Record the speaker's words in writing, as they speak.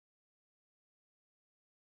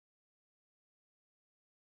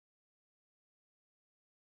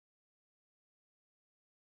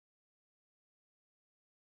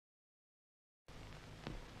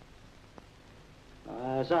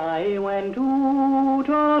As I went out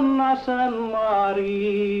on a summer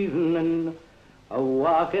evening, a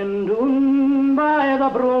walking down by the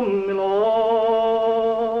Brumlow,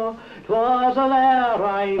 'twas there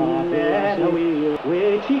I met a wee,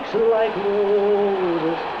 with cheeks like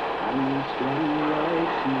roses and skin like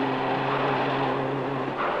snow.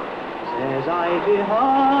 Says I to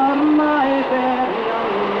her, my fair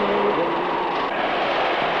young maiden,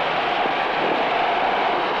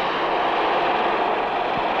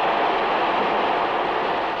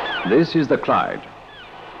 this is the Clyde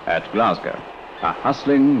at Glasgow, a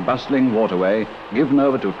hustling, bustling waterway given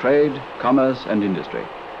over to trade, commerce and industry.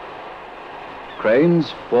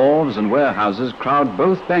 Cranes, wharves and warehouses crowd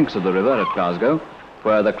both banks of the river at Glasgow,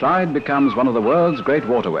 where the Clyde becomes one of the world's great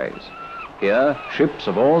waterways. Here, ships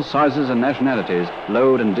of all sizes and nationalities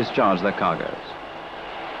load and discharge their cargoes.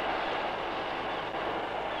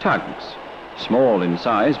 Tugs, small in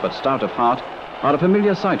size but stout of heart, are a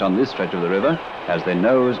familiar sight on this stretch of the river as they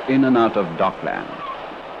nose in and out of Dockland,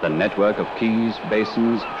 the network of quays,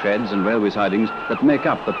 basins, sheds and railway sidings that make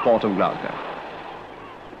up the port of Glasgow.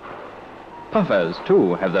 Puffers,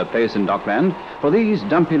 too, have their place in Dockland, for these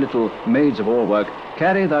dumpy little maids-of-all-work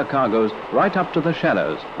carry their cargoes right up to the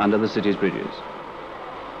shallows under the city's bridges.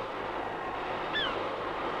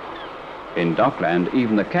 In Dockland,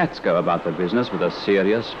 even the cats go about their business with a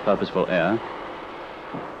serious, purposeful air.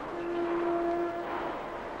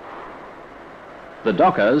 The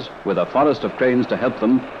dockers, with a forest of cranes to help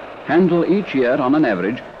them, handle each year on an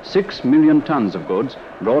average 6 million tons of goods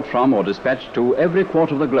brought from or dispatched to every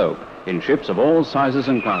quarter of the globe in ships of all sizes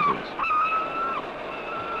and classes.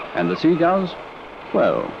 And the seagulls?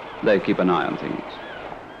 Well, they keep an eye on things.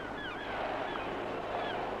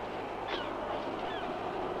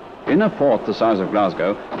 In a port the size of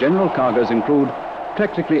Glasgow, general cargoes include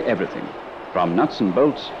practically everything, from nuts and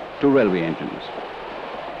bolts to railway engines.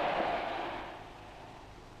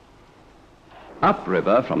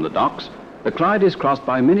 Upriver from the docks, the Clyde is crossed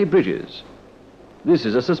by many bridges. This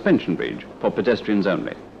is a suspension bridge for pedestrians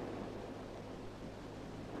only.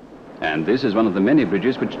 And this is one of the many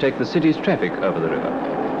bridges which take the city's traffic over the river.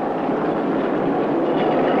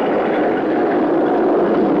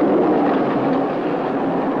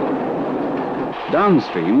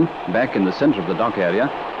 Downstream, back in the center of the dock area,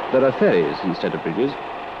 there are ferries instead of bridges.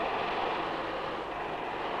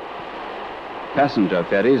 Passenger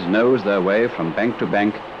ferries nose their way from bank to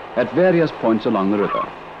bank at various points along the river.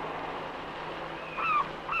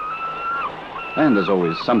 And there's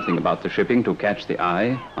always something about the shipping to catch the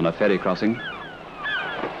eye on a ferry crossing.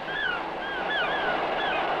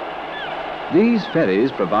 These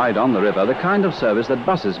ferries provide on the river the kind of service that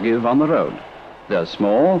buses give on the road. They're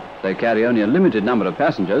small, they carry only a limited number of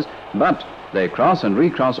passengers, but they cross and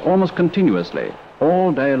recross almost continuously,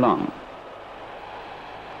 all day long.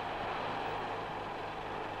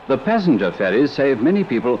 The passenger ferries save many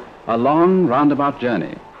people a long roundabout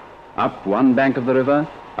journey, up one bank of the river,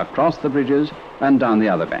 across the bridges and down the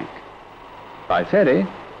other bank. By ferry,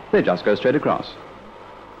 they just go straight across.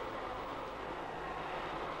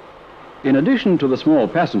 In addition to the small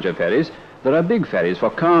passenger ferries, there are big ferries for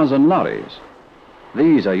cars and lorries.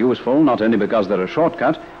 These are useful not only because they're a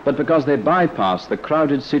shortcut, but because they bypass the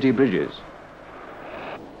crowded city bridges.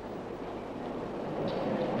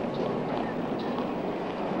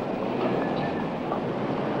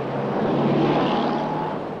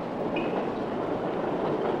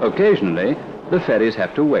 Occasionally, the ferries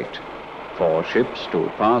have to wait for ships to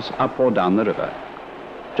pass up or down the river,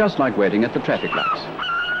 just like waiting at the traffic lights.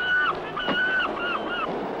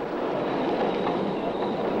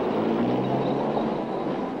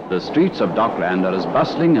 The streets of Dockland are as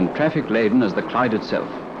bustling and traffic-laden as the Clyde itself.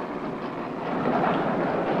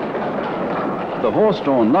 The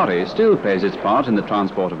horse-drawn lorry still plays its part in the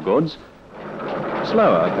transport of goods,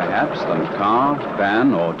 slower perhaps than car,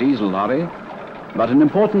 van or diesel lorry, but an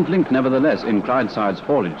important link nevertheless in Clydeside's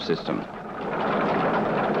haulage system.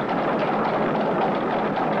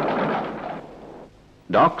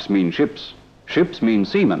 Docks mean ships, ships mean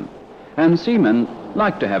seamen, and seamen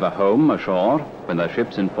like to have a home ashore when their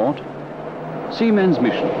ship's in port. Seamen's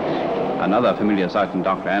missions, another familiar sight in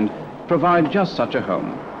Dockland, provide just such a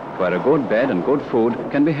home, where a good bed and good food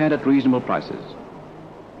can be had at reasonable prices.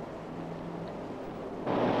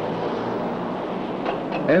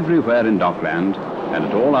 Everywhere in Dockland, and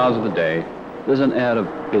at all hours of the day, there's an air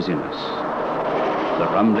of busyness. The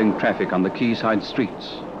rumbling traffic on the quayside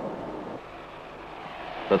streets,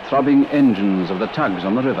 the throbbing engines of the tugs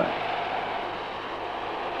on the river,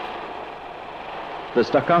 the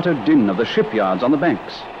staccato din of the shipyards on the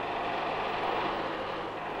banks.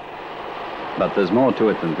 But there's more to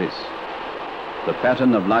it than this. The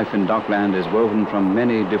pattern of life in Dockland is woven from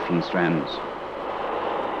many different strands.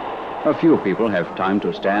 A few people have time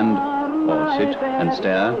to stand or sit and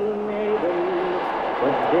stare.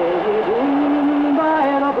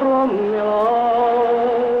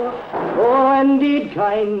 Oh, indeed,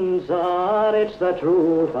 kind sir, it's the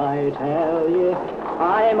truth I tell ye.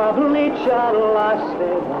 I'm a bleacher last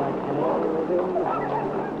as I held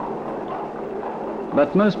him.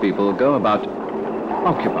 But most people go about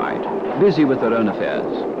occupied, busy with their own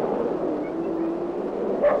affairs.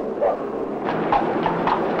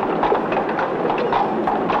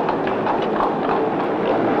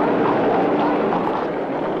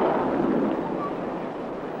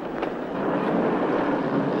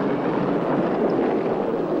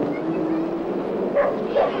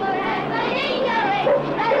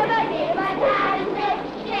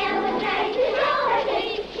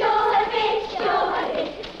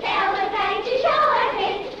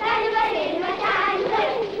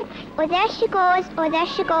 Oh, there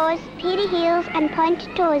she goes, peery heels and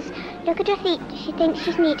pointed toes. Look at her feet, she thinks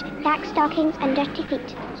she's neat, dark stockings and dirty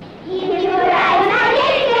feet.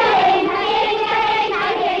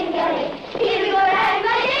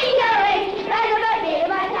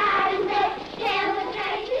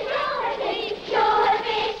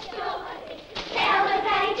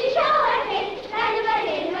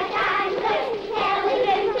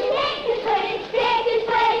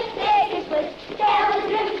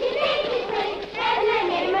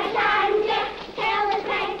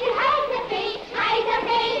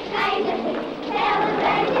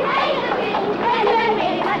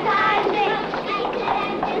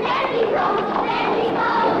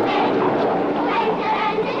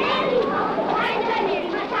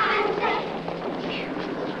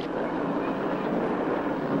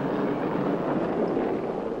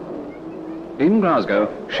 In Glasgow,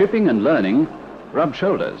 shipping and learning rub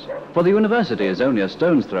shoulders, for the university is only a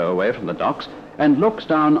stone's throw away from the docks and looks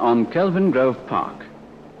down on Kelvin Grove Park,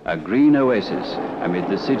 a green oasis amid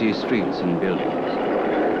the city streets and buildings.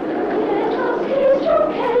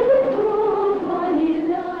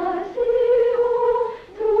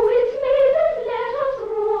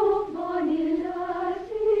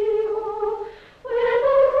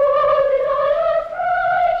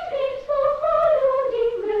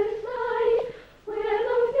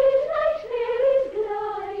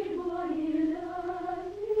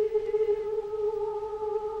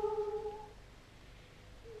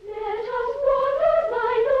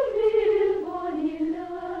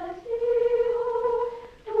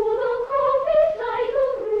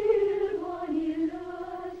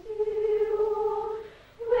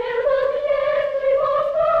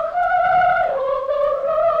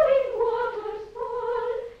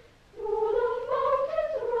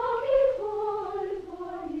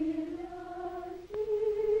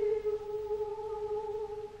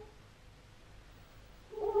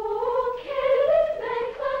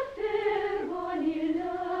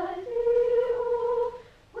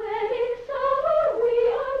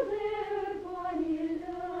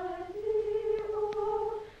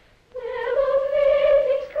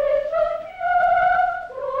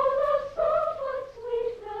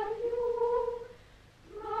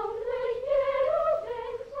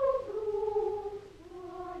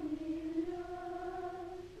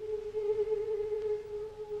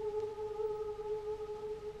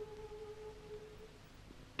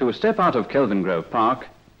 To step out of Kelvin Grove Park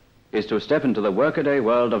is to step into the workaday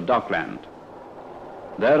world of Dockland.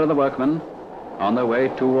 There are the workmen, on their way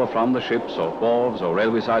to or from the ships or wharves or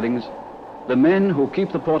railway sidings, the men who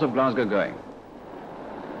keep the port of Glasgow going.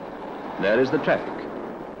 There is the traffic,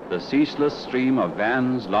 the ceaseless stream of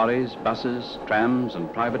vans, lorries, buses, trams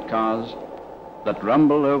and private cars that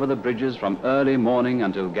rumble over the bridges from early morning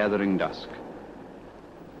until gathering dusk.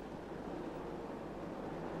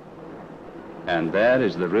 And there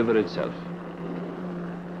is the river itself,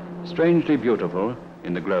 strangely beautiful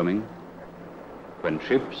in the gloaming, when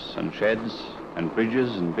ships and sheds and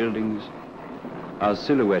bridges and buildings are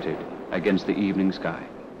silhouetted against the evening sky.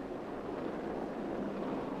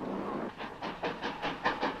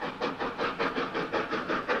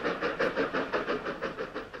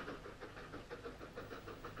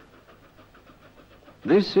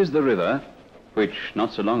 This is the river, which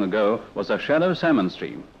not so long ago was a shallow salmon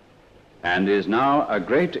stream, and is now a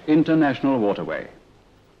great international waterway.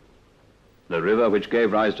 The river which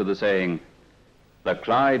gave rise to the saying, "The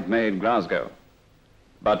Clyde made Glasgow,"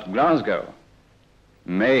 but Glasgow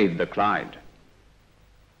made the Clyde.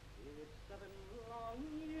 It's 7 long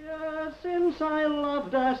years since I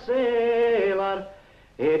loved a sailor.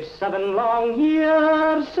 It's 7 long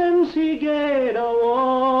years since he gaed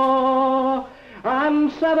awa'.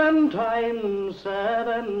 And 7 times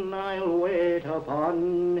 7 I'll wait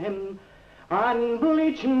upon him, and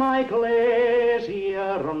bleach my clays here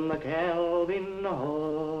on the Kelvin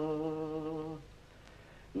Hall.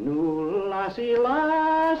 Noo, lassie,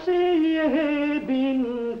 lassie, ye hae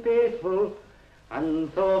been faithful,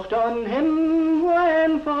 and thought on him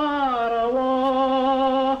when far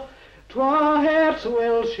awa'. Twa hearts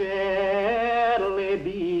will surely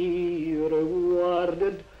be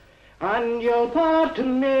rewarded, and you'll part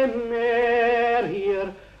nae mair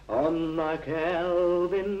here on the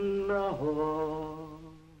Kelvin Hall.